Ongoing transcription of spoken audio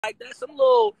like that. Some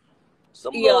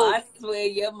Yo, little. I swear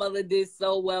your mother did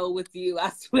so well with you. I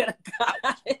swear to God.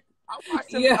 I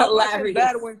watched him. You're I watched him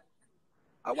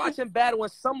hilarious. battling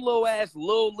some little ass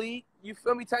little league. You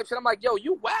feel me? Type shit. I'm like, yo,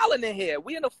 you wilding in here.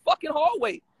 We in the fucking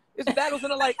hallway. It's battles in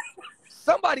the like.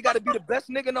 Somebody got to be the best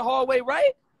nigga in the hallway,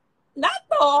 right? Not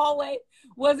the hallway.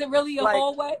 Was it really a Like,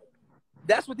 hallway?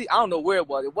 That's what I don't know where it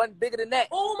was. It wasn't bigger than that.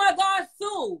 Oh my God,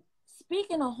 Sue.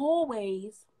 Speaking of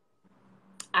hallways,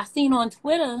 I seen on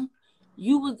Twitter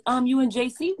you and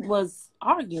JC was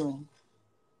arguing.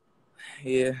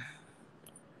 Yeah.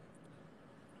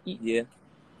 Yeah.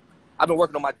 I've been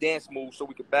working on my dance moves so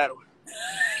we could battle.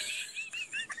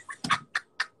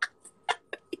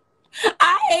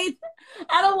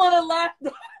 I don't want to laugh.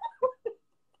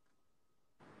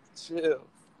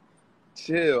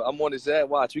 Chill. I'm on his ad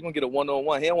watch. We're going to get a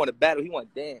one-on-one. He don't want to battle. He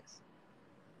want to dance.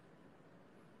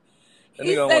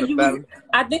 He said you was,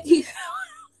 I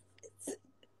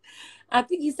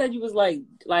think he said you was like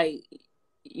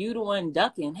you the one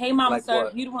ducking. Hey, Mama like Sir,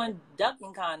 what? you the one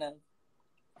ducking kind of.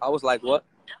 I was like, what?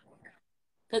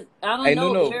 Cause I don't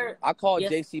know. No. I called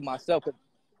JC myself.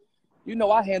 You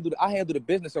know, I handle the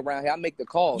business around here. I make the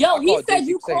calls. Yo, he said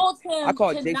you called him. I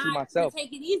called JC myself. To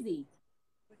take it easy.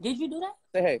 Did you do that?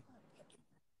 Say hey.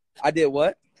 I did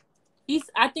what?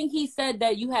 I think he said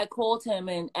that you had called him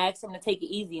and asked him to take it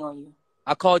easy on you.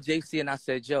 I called JC and I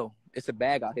said, yo, it's a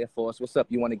bag out here for us. What's up?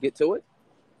 You want to get to it?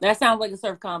 That sounds like a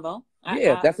surf combo.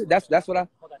 Yeah, that's what I.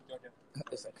 Hold on, Georgia.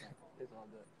 It's okay. It's all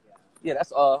good. Yeah,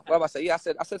 that's what am I say? Yeah, I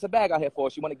said it's a bag out here for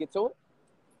us. You want to get to it?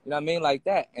 You know what I mean, like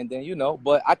that. And then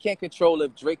but I can't control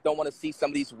if Drake don't want to see some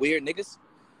of these weird niggas.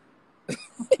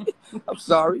 I'm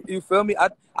sorry. You feel me?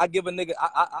 I give a nigga.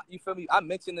 You feel me? I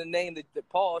mention the name the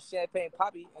Paul Champagne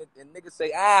Poppy, and niggas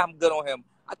say I'm good on him.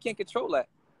 I can't control that.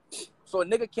 So a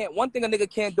nigga can't. One thing a nigga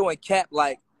can't do and cap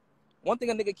like. One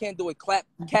thing a nigga can't do is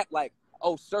cap like.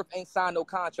 Oh, Surf ain't signed no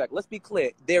contract. Let's be clear.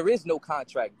 There is no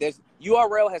contract.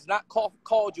 URL has not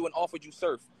called you and offered you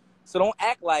Surf. So don't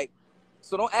act like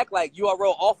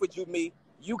URL offered you me.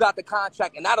 You got the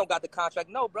contract and I don't got the contract.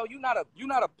 No, bro, you not a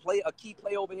key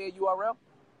play over here, URL.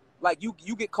 Like you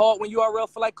get called when URL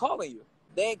feel like calling you.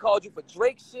 They ain't called you for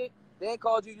Drake shit. They ain't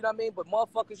called you, you know what I mean? But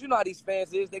motherfuckers, you know how these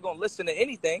fans is. They gonna listen to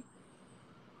anything.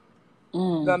 You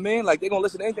know what I mean? Like they gonna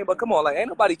listen to anything. But come on, like ain't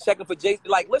nobody checking for JC.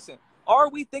 Like listen. Are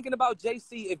we thinking about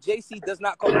JC if JC does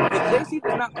not call? If JC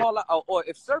does not call out, or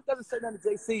if Surf doesn't say nothing to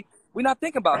JC, we're not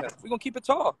thinking about him. We're gonna keep it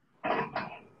tall.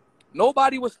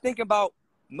 Nobody was thinking about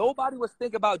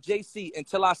JC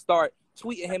until I start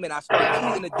tweeting him and I start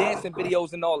tweeting the dancing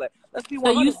videos and all that. Let's be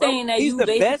 100. So you saying that he's you the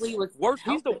basically best, was worst.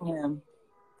 He's the him.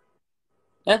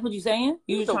 That's what you saying?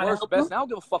 He's the worst, best. I don't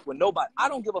give a fuck with nobody. I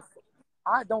don't give a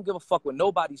fuck what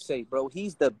nobody say, bro.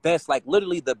 He's the best, like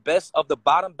literally the best of the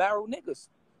bottom barrel niggas.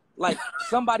 Like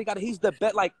somebody he's the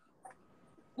best. Like,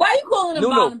 why are you calling him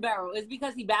bottom barrel? Is it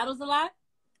because he battles a lot?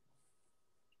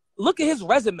 Look at his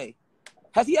resume.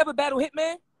 Has he ever battled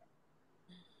Hitman?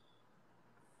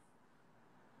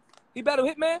 He battled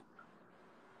Hitman?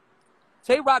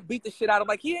 Tay-Rock beat the shit out of him.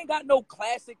 Like, he ain't got no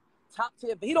classic top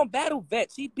tier. He don't battle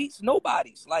vets. He beats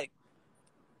nobodies. Like,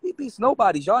 he beats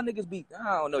nobodies. Y'all niggas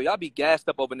I don't know. Y'all be gassed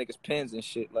up over niggas' pins and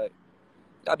shit. Like,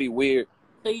 y'all be weird.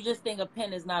 So you just think a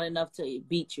pin is not enough to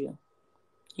beat you?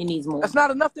 He needs more. That's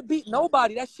not enough to beat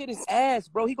nobody. That shit is ass,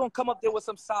 bro. He gonna come up there with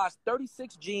some size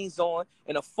 36 jeans on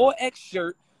and a 4X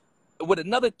shirt with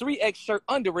another 3X shirt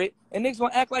under it, and niggas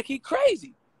gonna act like he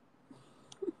crazy.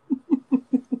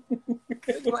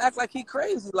 Niggas gonna act like he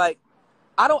crazy. Like,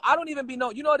 I don't even be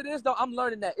know. You know what it is though? I'm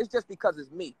learning that it's just because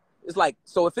it's me. It's like,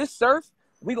 so if it's Surf,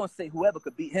 we gonna say whoever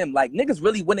could beat him. Like, niggas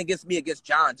really win against me against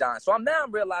John. So I'm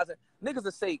realizing niggas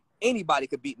will say anybody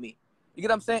could beat me. You get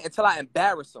what I'm saying? Until I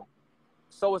embarrass them.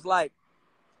 So it's like,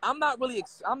 I'm not really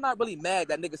mad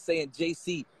that niggas saying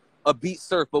JC beat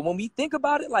Surf. But when we think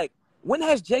about it, like, when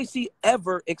has JC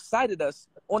ever excited us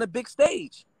on a big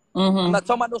stage? I'm not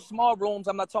talking about no small rooms.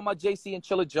 I'm not talking about JC and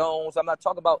Chilla Jones. I'm not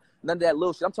talking about none of that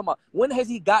little shit. I'm talking about when has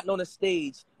he gotten on the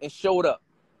stage and showed up?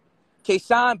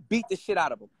 Kayshawn beat the shit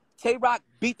out of him. Tay-Rock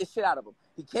beat the shit out of him.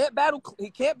 He can't battle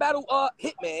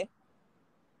Hitman.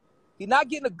 He's not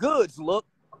getting the goods look.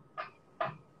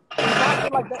 He's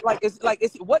not getting like that.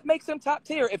 It's what makes him top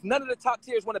tier if none of the top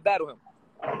tiers want to battle him.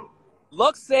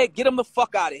 Lux said, "Get him the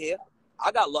fuck out of here."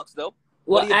 I got Lux though.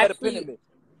 Well, actually,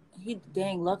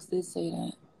 Lux did say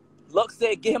that. Lux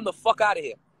said, "Get him the fuck out of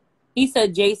here." He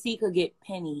said JC could get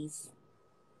pennies.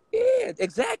 Yeah,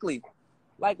 exactly.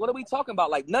 Like, what are we talking about?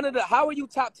 Like, how are you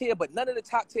top tier, but none of the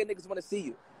top tier niggas want to see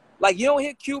you? Like, you don't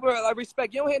hear Cuba, like,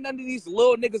 respect. You don't hear none of these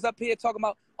little niggas up here talking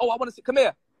about, oh, I want to see, come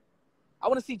here. I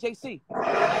want to see JC.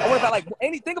 I want to like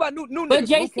anything about new But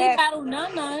niggas. JC battled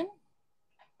none.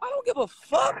 I don't give a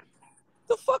fuck.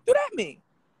 The fuck do that mean?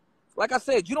 Like I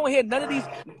said, you don't hear none of these.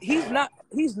 He's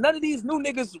none of these new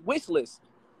niggas wish list.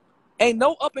 Ain't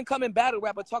no up and coming battle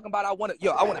rapper talking about I want to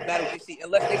battle JC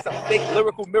unless they some fake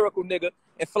lyrical miracle nigga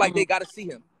and feel like they gotta see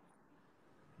him.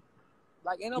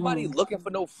 Like ain't nobody looking for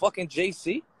no fucking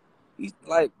JC. He's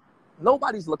like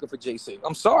nobody's looking for JC.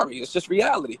 I'm sorry, it's just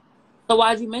reality. So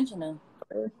why'd you mention him?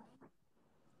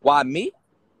 Why me?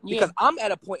 Yeah. Because I'm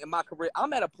at a point in my career.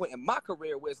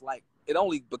 Where it's like it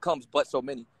only becomes but so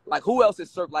many. Like who else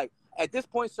is served? Like at this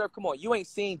point, Surf, come on, you ain't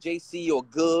seen JC or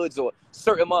Goods or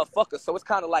certain motherfuckers. So it's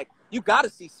kind of like you gotta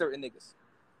see certain niggas.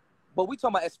 But we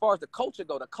talking about as far as the culture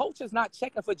go, the culture's not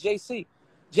checking for JC.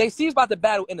 JC's about to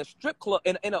battle in a strip club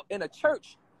in a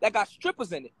church that got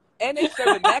strippers in it, and they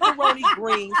serving macaroni,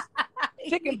 greens,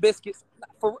 chicken biscuits.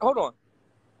 Hold on.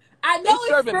 I know it's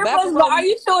strippers, but are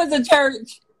you sure it's a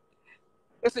church?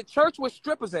 It's a church with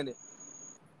strippers in it.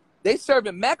 They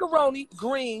serving macaroni,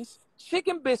 greens,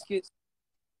 chicken biscuits,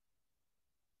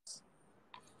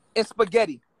 and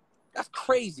spaghetti. That's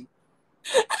crazy.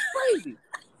 Crazy.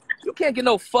 You can't get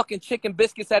no fucking chicken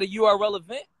biscuits at a URL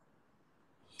event.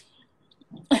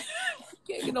 You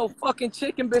can't get no fucking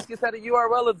chicken biscuits at a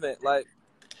URL event. Like,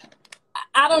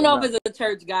 I don't know if it's a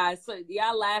church, guys. So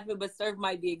y'all laughing, but Surf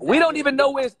might be exactly. We don't even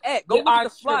know where it's at. Go look at the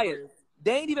flyer.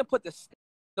 They ain't even put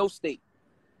no state.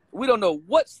 We don't know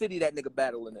what city that nigga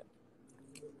battling in.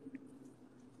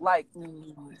 Like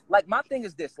my thing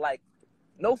is this. Like,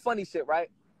 no funny shit, right?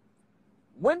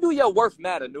 When do your worth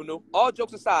matter, Nunu? All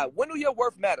jokes aside, when do your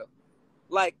worth matter?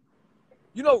 Like,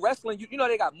 you know, wrestling, you know,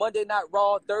 they got Monday Night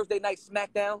Raw, Thursday Night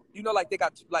SmackDown. You know, like, they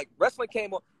got, like, wrestling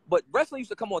came on, but wrestling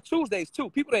used to come on Tuesdays, too.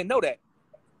 People didn't know that.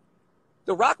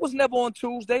 The Rock was never on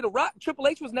Tuesday. Triple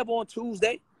H was never on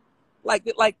Tuesday. Like,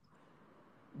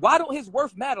 why don't his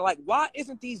worth matter? Like, why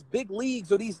isn't these big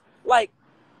leagues or these, like,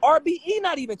 RBE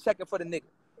not even checking for the nigga?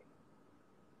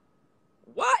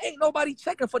 Why ain't nobody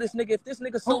checking for this nigga if this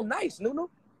nigga's so nice, Nunu?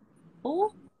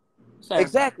 Who?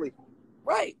 Exactly.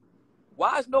 Right.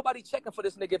 Why is nobody checking for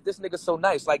this nigga if this nigga's so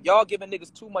nice? Like, y'all giving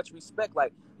niggas too much respect.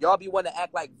 Like, y'all be wanting to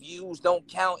act like views don't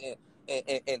count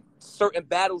and certain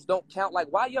battles don't count. Like,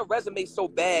 why your resume so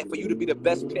bad for you to be the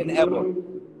best pin ever?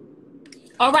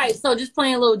 All right, so just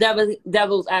playing a little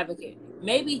devil's advocate.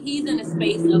 Maybe he's in a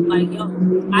space of like, yo,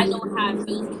 I know how it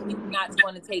feels for people not to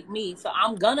want to take me, so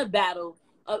I'm gonna battle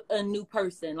a new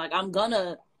person. Like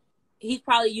he's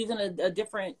probably using a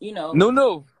different, you know.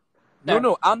 No.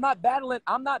 I'm not battling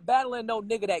no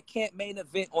nigga that can't main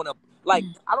event on a, like,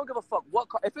 I don't give a fuck what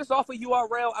card. If it's off of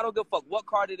URL, I don't give a fuck what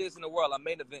card it is in the world. I'm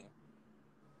main event.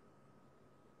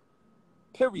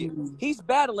 Period. He's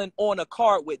battling on a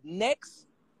card with Next,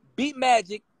 Beat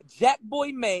Magic, Jack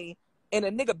Boy Maine, and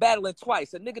a nigga battling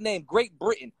twice. A nigga named Great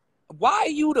Britain. Why are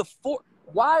you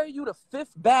the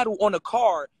fifth battle on a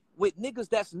card with niggas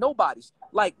that's nobodies?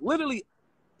 Like, literally,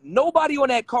 nobody on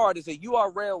that card is a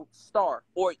URL star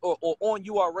or on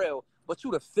URL, but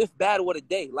you the fifth battle of the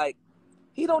day. Like,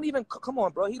 he don't even, come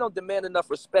on, bro. He don't demand enough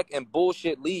respect in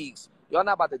bullshit leagues. Y'all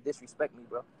not about to disrespect me,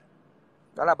 bro.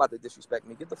 Y'all not about to disrespect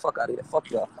me. Get the fuck out of here.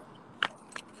 Fuck y'all.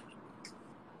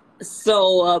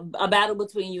 So a battle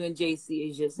between you and JC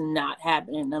is just not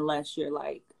happening unless you're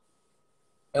like.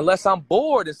 Unless I'm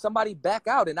bored and somebody back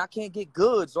out and I can't get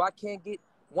goods or I can't get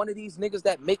one of these niggas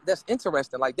that's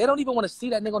interesting. Like, they don't even want to see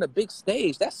that nigga on a big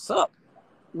stage. That suck.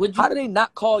 How do they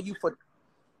not call you for,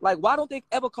 like, why don't they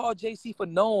ever call JC for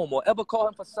Gnome or ever call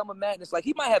him for Summer Madness? Like,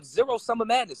 he might have 0 Summer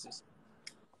Madnesses.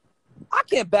 I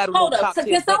can't battle no top tier.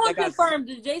 Can someone confirm,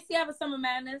 did JC have a Summer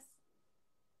Madness?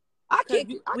 I can't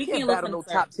battle no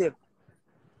top tier.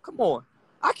 Come on.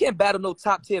 I can't battle no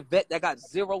top tier vet that got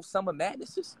 0 Summer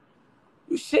Madnesses.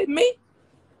 You shitting me?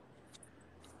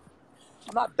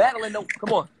 I'm not battling no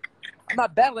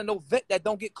vet that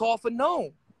don't get called for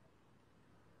Gnome.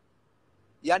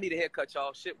 Yeah, I need a haircut,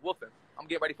 y'all. Shit whooping. I'm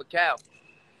getting ready for Cal.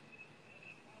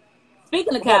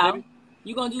 Speaking of Cal,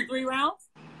 you gonna do 3 rounds?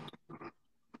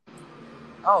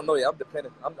 I don't know yet. I'm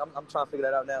dependent. I'm trying to figure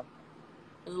that out now.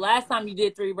 The last time you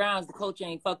did 3 rounds, the coach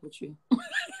ain't fuck with you.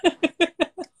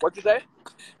 What'd you say?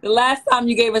 The last time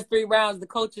you gave us 3 rounds, the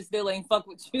coaches still ain't fuck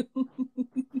with you.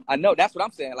 I know. That's what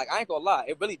I'm saying. Like, I ain't gonna lie.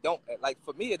 It really don't. Like,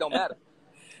 for me, it don't matter.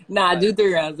 Nah, do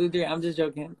 3 rounds. Do 3 rounds. I'm just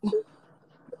joking.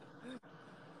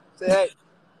 Say hey.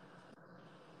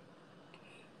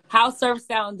 How Surf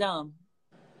sound dumb?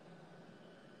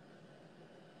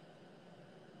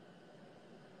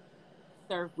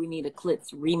 Surf, we need a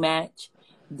Clits rematch.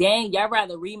 Dang, y'all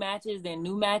rather rematches than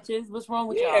new matches? What's wrong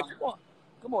with y'all? Come on.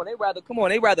 Come on,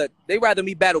 they rather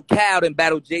me battle Cal than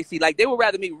battle JC. Like they would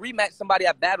rather me rematch somebody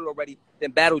I battled already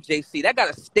than battle JC. That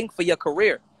gotta stink for your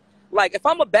career. Like if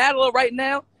I'm a battler right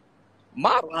now,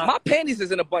 my panties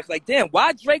is in a bunch. Like damn,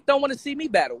 why Drake don't want to see me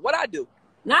battle? What I do?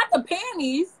 Not the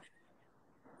panties.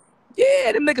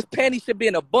 Yeah, them niggas panties should be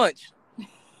in a bunch.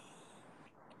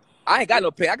 I ain't got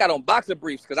no panties. I got on boxer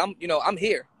briefs because I'm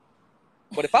here.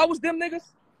 But if I was them niggas,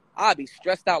 I'd be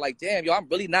stressed out. Like damn, yo, I'm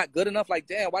really not good enough. Like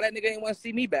damn, why that nigga ain't want to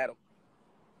see me battle?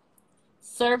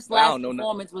 Surf's last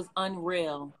performance was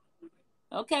unreal.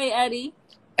 Okay, Eddie.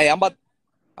 Hey, I'm about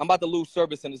to lose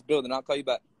service in this building. I'll call you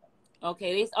back.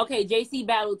 Okay, JC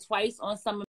battled twice on Summer